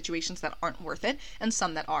 There will be situations that aren't worth it, and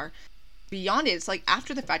some that are. Beyond it, it's like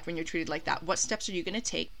after the fact when you're treated like that, what steps are you going to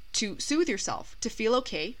take to soothe yourself, to feel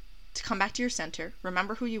okay, to come back to your center,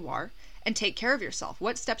 remember who you are, and take care of yourself?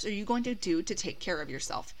 What steps are you going to do to take care of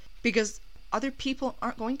yourself? Because other people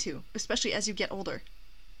aren't going to, especially as you get older.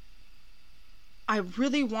 I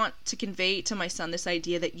really want to convey to my son this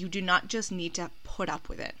idea that you do not just need to put up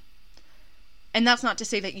with it. And that's not to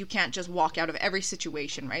say that you can't just walk out of every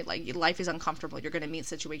situation, right? Like, life is uncomfortable. You're going to meet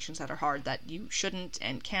situations that are hard that you shouldn't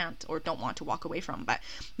and can't or don't want to walk away from. But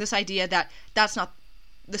this idea that that's not,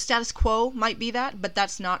 the status quo might be that, but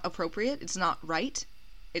that's not appropriate. It's not right.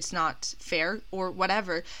 It's not fair or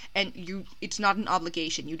whatever. And it's not an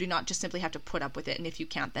obligation. You do not just simply have to put up with it. And if you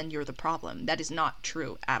can't, then you're the problem. That is not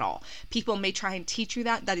true at all. People may try and teach you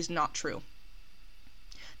that. That is not true.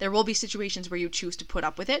 There will be situations where you choose to put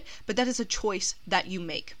up with it, but that is a choice that you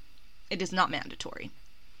make. It is not mandatory.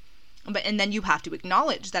 And then you have to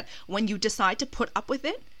acknowledge that when you decide to put up with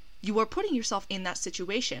it, you are putting yourself in that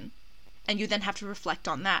situation, and you then have to reflect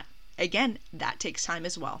on that. Again, that takes time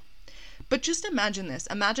as well. But just imagine this.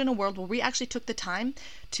 Imagine a world where we actually took the time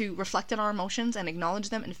to reflect on our emotions and acknowledge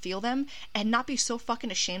them and feel them and not be so fucking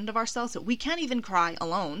ashamed of ourselves that we can't even cry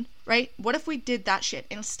alone, right? What if we did that shit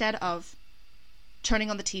instead of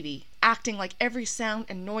turning on the TV, acting like every sound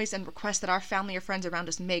and noise and request that our family or friends around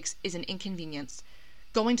us makes is an inconvenience,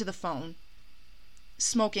 going to the phone,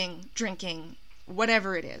 smoking, drinking,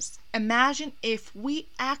 whatever it is. Imagine if we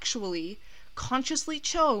actually consciously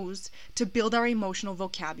chose to build our emotional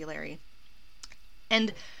vocabulary.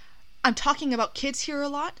 And I'm talking about kids here a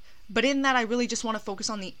lot, but in that I really just want to focus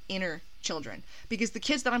on the inner children, because the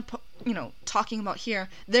kids that I'm talking about here,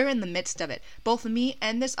 they're in the midst of it. Both me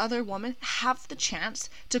and this other woman have the chance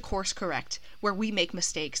to course correct where we make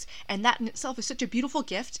mistakes, and that in itself is such a beautiful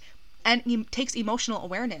gift, and it takes emotional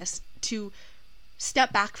awareness to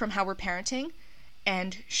step back from how we're parenting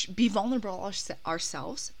and be vulnerable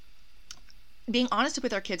ourselves, being honest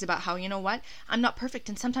with our kids about how, you know what, I'm not perfect,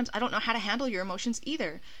 and sometimes I don't know how to handle your emotions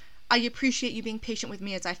either. I appreciate you being patient with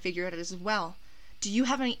me as I figure it out as well. Do you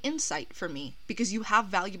have any insight for me? Because you have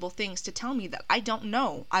valuable things to tell me that I don't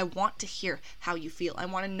know. I want to hear how you feel. I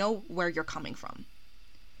want to know where you're coming from.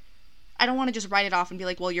 I don't want to just write it off and be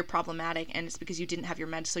like, well, you're problematic and it's because you didn't have your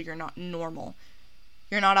meds, so you're not normal.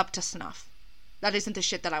 You're not up to snuff. That isn't the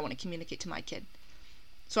shit that I want to communicate to my kid.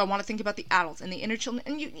 So I want to think about the adults and the inner children.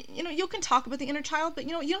 And you can talk about the inner child, but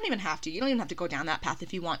you don't even have to. You don't even have to go down that path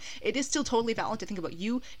if you want. It is still totally valid to think about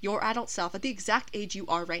you, your adult self, at the exact age you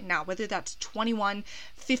are right now, whether that's 21,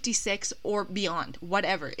 56, or beyond,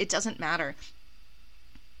 whatever. It doesn't matter.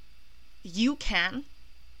 You can,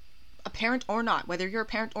 a parent or not, whether you're a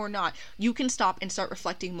parent or not, you can stop and start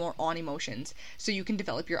reflecting more on emotions so you can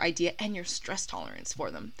develop your idea and your stress tolerance for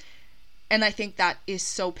them. And I think that is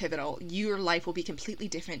so pivotal. Your life will be completely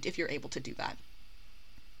different if you're able to do that.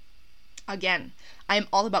 Again, I am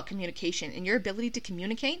all about communication and your ability to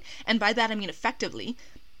communicate. And by that, I mean effectively.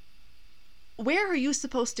 Where are you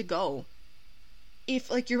supposed to go if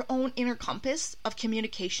your own inner compass of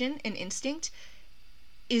communication and instinct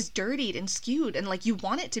is dirtied and skewed and you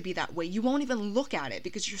want it to be that way? You won't even look at it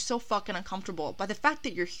because you're so fucking uncomfortable by the fact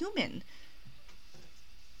that you're human.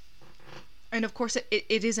 And of course, it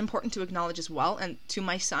is important to acknowledge as well, and to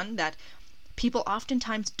my son, that people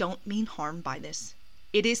oftentimes don't mean harm by this.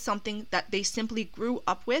 It is something that they simply grew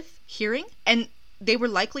up with, hearing, and they were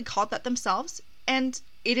likely called that themselves, and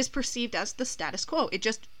it is perceived as the status quo. It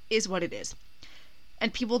just is what it is.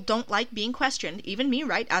 And people don't like being questioned, even me,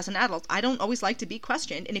 right? As an adult, I don't always like to be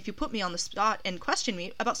questioned, and if you put me on the spot and question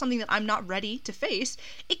me about something that I'm not ready to face,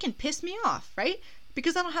 it can piss me off, right?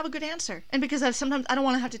 Because I don't have a good answer. And because sometimes I don't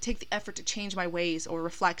want to have to take the effort to change my ways or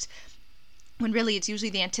reflect when really it's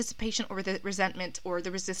usually the anticipation or the resentment or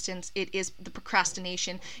the resistance. It is the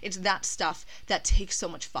procrastination. It's that stuff that takes so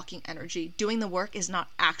much fucking energy. Doing the work is not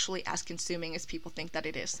actually as consuming as people think that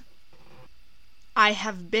it is. I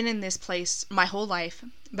have been in this place my whole life,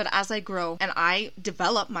 but as I grow and I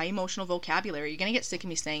develop my emotional vocabulary, you're going to get sick of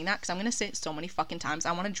me saying that because I'm going to say it so many fucking times.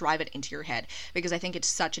 I want to drive it into your head because I think it's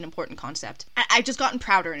such an important concept. I've just gotten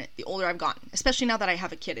prouder in it the older I've gotten, especially now that I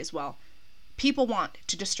have a kid as well. People want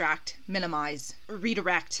to distract, minimize,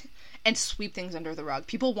 redirect, and sweep things under the rug.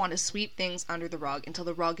 People want to sweep things under the rug until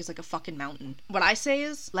the rug is like a fucking mountain. What I say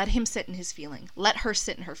is, let him sit in his feeling. Let her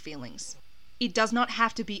sit in her feelings. It does not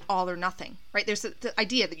have to be all or nothing, right? There's the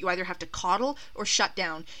idea that you either have to coddle or shut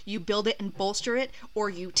down. You build it and bolster it,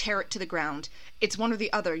 or you tear it to the ground. It's one or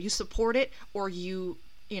the other. You support it, or you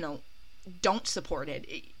don't support it.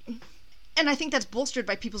 And I think that's bolstered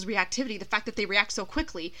by people's reactivity, the fact that they react so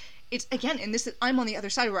quickly. It's, again, and this is, I'm on the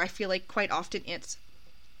other side where I feel like quite often it's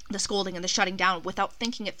the scolding and the shutting down without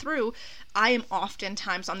thinking it through. I am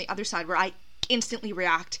oftentimes on the other side where I instantly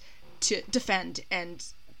react to defend and,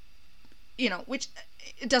 which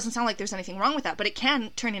it doesn't sound like there's anything wrong with that, but it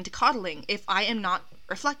can turn into coddling if I am not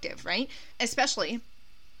reflective, right? Especially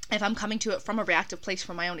if I'm coming to it from a reactive place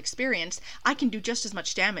from my own experience. I can do just as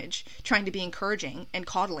much damage trying to be encouraging and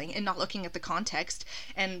coddling and not looking at the context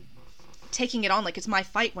and taking it on like it's my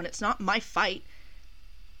fight when it's not my fight,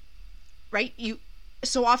 right?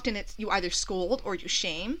 So often it's you either scold or you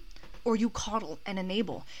shame or you coddle and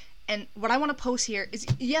enable. And what I want to pose here is,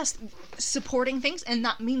 yes, supporting things, and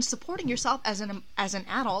that means supporting yourself as an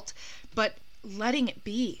adult, but letting it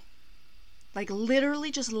be. Like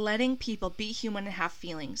literally just letting people be human and have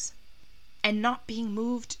feelings and not being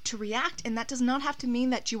moved to react. And that does not have to mean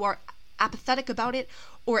that you are apathetic about it,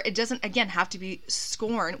 or it doesn't, again, have to be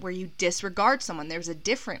scorn where you disregard someone. There's a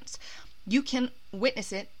difference. You can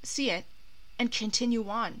witness it, see it, and continue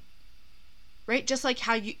on. Right? Just like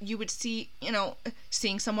how you would see,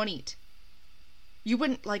 seeing someone eat. You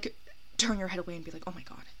wouldn't like turn your head away and be like, oh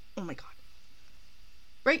my God.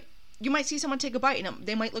 Right? You might see someone take a bite and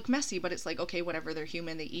they might look messy, but it's like, okay, whatever, they're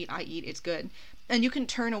human, they eat, I eat, it's good. And you can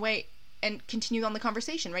turn away and continue on the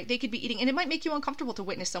conversation, right? They could be eating, and it might make you uncomfortable to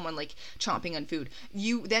witness someone like chomping on food.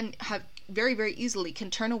 You then have very, very easily can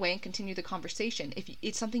turn away and continue the conversation if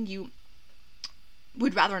it's something you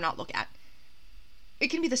would rather not look at. It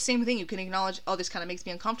can be the same thing. You can acknowledge, oh, this kind of makes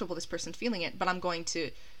me uncomfortable, this person's feeling it, but I'm going to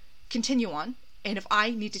continue on. And if I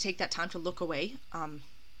need to take that time to look away, I'm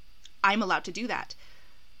allowed to do that.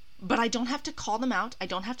 But I don't have to call them out. I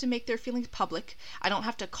don't have to make their feelings public. I don't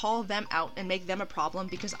have to call them out and make them a problem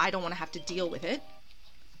because I don't want to have to deal with it.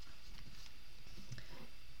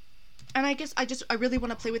 And I guess I really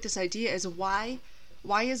want to play with this idea is why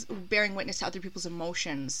is bearing witness to other people's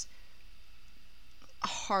emotions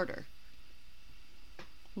harder?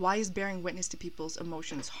 Why is bearing witness to people's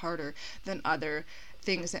emotions harder than other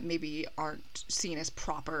things that maybe aren't seen as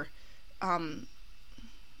proper?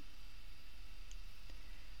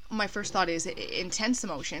 My first thought is intense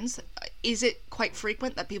emotions. Is it quite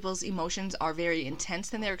frequent that people's emotions are very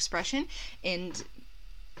intense in their expression? And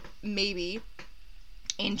maybe,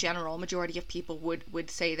 in general, majority of people would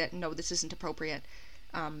say that, no, this isn't appropriate.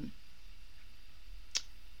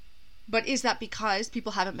 But is that because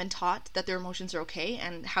people haven't been taught that their emotions are okay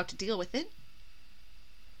and how to deal with it?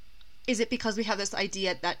 Is it because we have this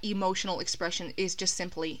idea that emotional expression is just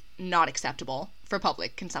simply not acceptable for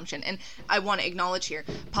public consumption? And I want to acknowledge here,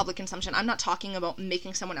 public consumption. I'm not talking about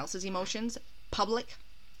making someone else's emotions public.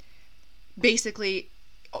 Basically,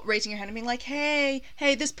 raising your hand and being like, hey,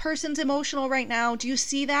 this person's emotional right now. Do you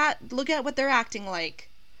see that? Look at what they're acting like.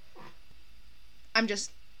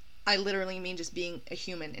 I literally mean just being a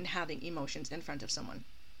human and having emotions in front of someone.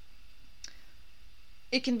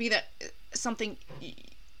 It can be that something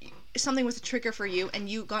was a trigger for you and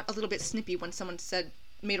you got a little bit snippy when someone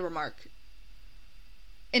made a remark.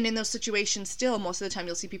 And in those situations still, most of the time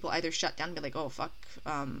you'll see people either shut down and be like, oh, fuck,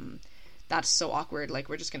 that's so awkward. Like,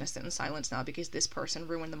 we're just going to sit in silence now because this person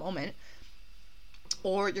ruined the moment.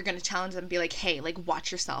 Or you're going to challenge them and be like, hey, like,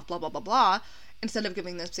 watch yourself, blah, blah, blah, blah. Instead of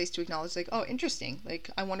giving them space to acknowledge, like, oh, interesting. Like,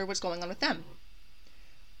 I wonder what's going on with them.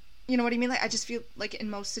 You know what I mean? Like, I just feel like in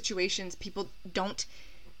most situations, people don't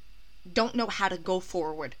know how to go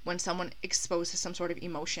forward when someone exposes some sort of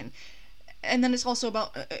emotion. And then it's also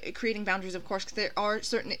about creating boundaries, of course, because there are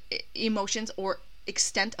certain emotions or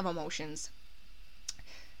extent of emotions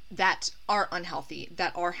that are unhealthy,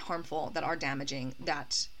 that are harmful, that are damaging,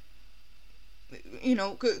 that,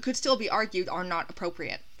 could still be argued are not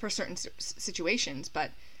appropriate for certain situations.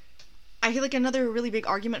 But I feel like another really big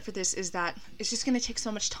argument for this is that it's just going to take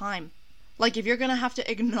so much time. Like, if you're gonna have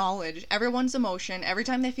to acknowledge everyone's emotion every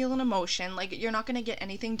time they feel an emotion, like, you're not gonna get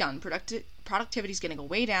anything done. Productivity's gonna go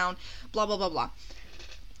way down, blah, blah, blah, blah.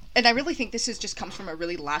 And I really think this just comes from a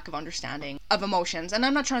really lack of understanding of emotions. And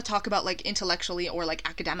I'm not trying to talk about, like, intellectually or, like,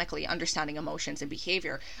 academically understanding emotions and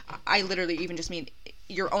behavior. I literally even just mean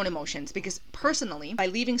your own emotions. Because personally, by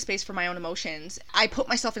leaving space for my own emotions, I put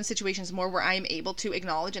myself in situations more where I am able to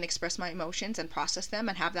acknowledge and express my emotions and process them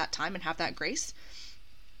and have that time and have that grace.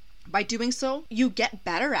 By doing so, you get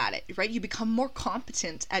better at it, right? You become more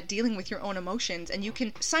competent at dealing with your own emotions, and you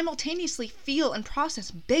can simultaneously feel and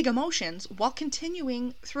process big emotions while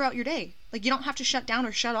continuing throughout your day. Like, you don't have to shut down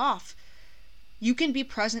or shut off. You can be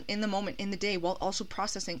present in the moment in the day while also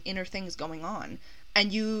processing inner things going on.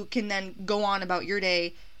 And you can then go on about your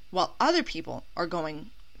day while other people are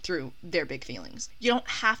going through their big feelings. You don't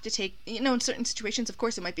have to take, in certain situations, of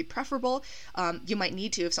course, it might be preferable. You might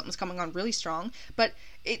need to if something's coming on really strong, but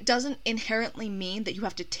it doesn't inherently mean that you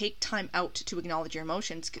have to take time out to acknowledge your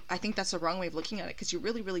emotions. I think that's the wrong way of looking at it, because you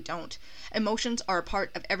really, really don't. Emotions are a part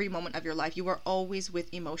of every moment of your life. You are always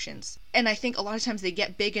with emotions. And I think a lot of times they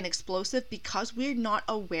get big and explosive because we're not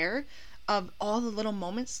aware of all the little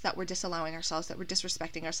moments that we're disallowing ourselves, that we're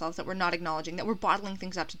disrespecting ourselves, that we're not acknowledging, that we're bottling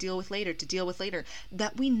things up to deal with later,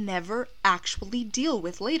 that we never actually deal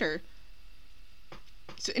with later.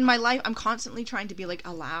 So in my life, I'm constantly trying to be like,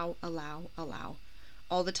 allow,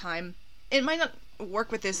 all the time. It might not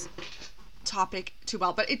work with this topic too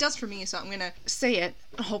well, but it does for me, so I'm going to say it.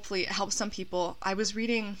 Hopefully it helps some people. I was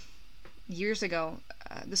reading years ago,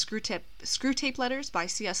 the Screw Tape Letters by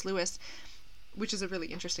C.S. Lewis, which is a really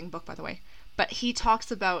interesting book, by the way. But he talks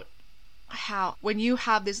about how when you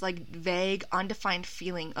have this, like, vague, undefined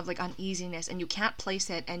feeling of, like, uneasiness, and you can't place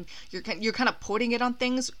it, and you're kind of putting it on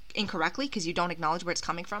things incorrectly because you don't acknowledge where it's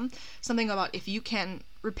coming from. Something about if you can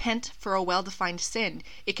repent for a well-defined sin,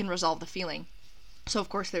 it can resolve the feeling. So, of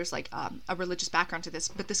course, there's, like, a religious background to this,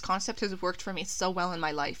 but this concept has worked for me so well in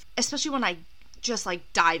my life, especially when I just, like,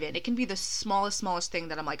 dive in. It can be the smallest thing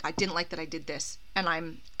that I'm like, I didn't like that I did this, and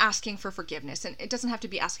I'm asking for forgiveness. And it doesn't have to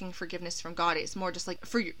be asking forgiveness from God. It's more just like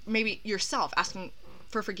maybe yourself, asking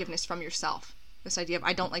for forgiveness from yourself. This idea of,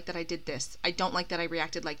 I don't like that I did this. I don't like that I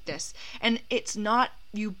reacted like this. And it's not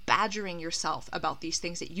you badgering yourself about these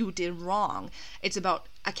things that you did wrong. It's about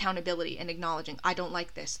accountability and acknowledging, I don't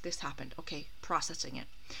like this. This happened. Okay, processing it.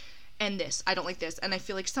 And this, I don't like this. And I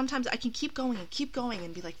feel like sometimes I can keep going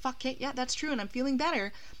and be like, fuck it, yeah, that's true, and I'm feeling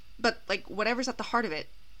better. But, like, whatever's at the heart of it,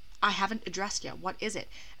 I haven't addressed yet. What is it?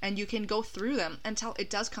 And you can go through them until it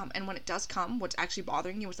does come. And when it does come, what's actually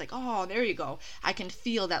bothering you, it's like, oh, there you go. I can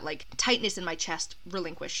feel that, like, tightness in my chest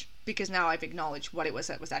relinquish, because now I've acknowledged what it was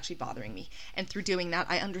that was actually bothering me. And through doing that,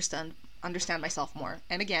 I understand myself more.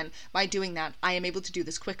 And again, by doing that, I am able to do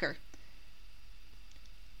this quicker.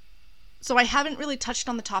 So I haven't really touched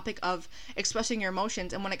on the topic of expressing your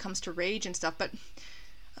emotions and when it comes to rage and stuff, but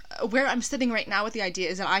where I'm sitting right now with the idea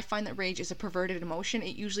is that I find that rage is a perverted emotion.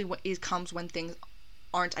 It usually comes when things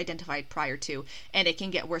aren't identified prior to, and it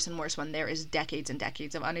can get worse and worse when there is decades and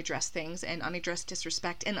decades of unaddressed things and unaddressed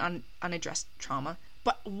disrespect and unaddressed trauma.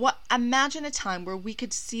 But imagine a time where we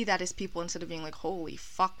could see that as people, instead of being like, holy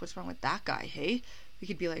fuck, what's wrong with that guy, hey? We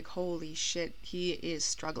could be like, holy shit, he is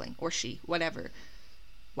struggling, or she, whatever.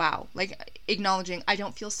 Wow, like, acknowledging, I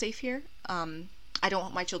don't feel safe here, I don't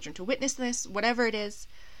want my children to witness this, whatever it is,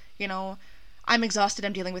 I'm exhausted,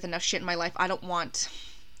 I'm dealing with enough shit in my life, I don't want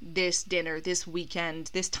this dinner, this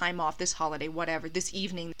weekend, this time off, this holiday, whatever, this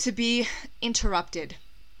evening, to be interrupted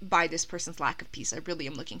by this person's lack of peace. I really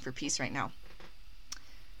am looking for peace right now.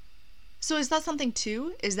 So is that something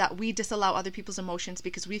too? Is that we disallow other people's emotions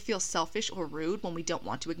because we feel selfish or rude when we don't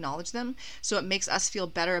want to acknowledge them? So it makes us feel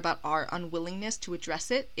better about our unwillingness to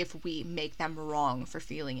address it if we make them wrong for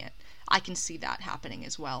feeling it. I can see that happening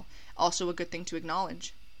as well. Also a good thing to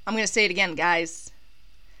acknowledge. I'm going to say it again, guys.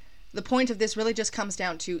 The point of this really just comes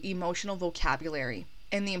down to emotional vocabulary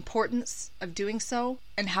and the importance of doing so,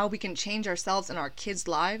 and how we can change ourselves and our kids'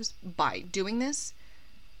 lives by doing this.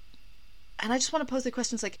 And I just want to pose the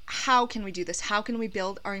questions like, how can we do this? How can we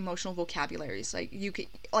build our emotional vocabularies?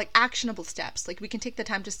 Like actionable steps. Like, we can take the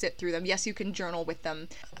time to sit through them. Yes, you can journal with them.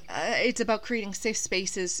 It's about creating safe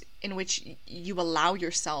spaces in which you allow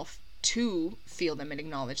yourself to feel them and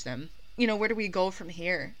acknowledge them. Where do we go from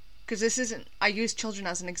here? Because I use children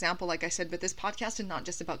as an example, like I said, but this podcast is not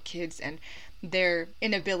just about kids and their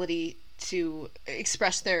inability to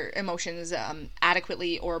express their emotions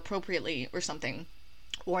adequately or appropriately or something.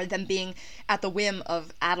 Or them being at the whim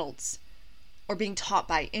of adults, or being taught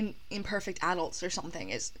by imperfect adults or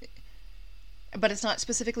something. But it's not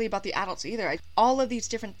specifically about the adults either. All of these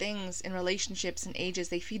different things in relationships and ages,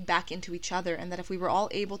 they feed back into each other, and that if we were all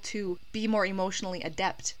able to be more emotionally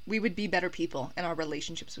adept, we would be better people and our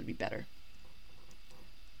relationships would be better.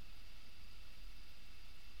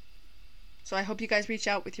 So I hope you guys reach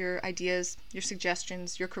out with your ideas, your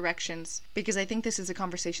suggestions, your corrections, because I think this is a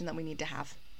conversation that we need to have.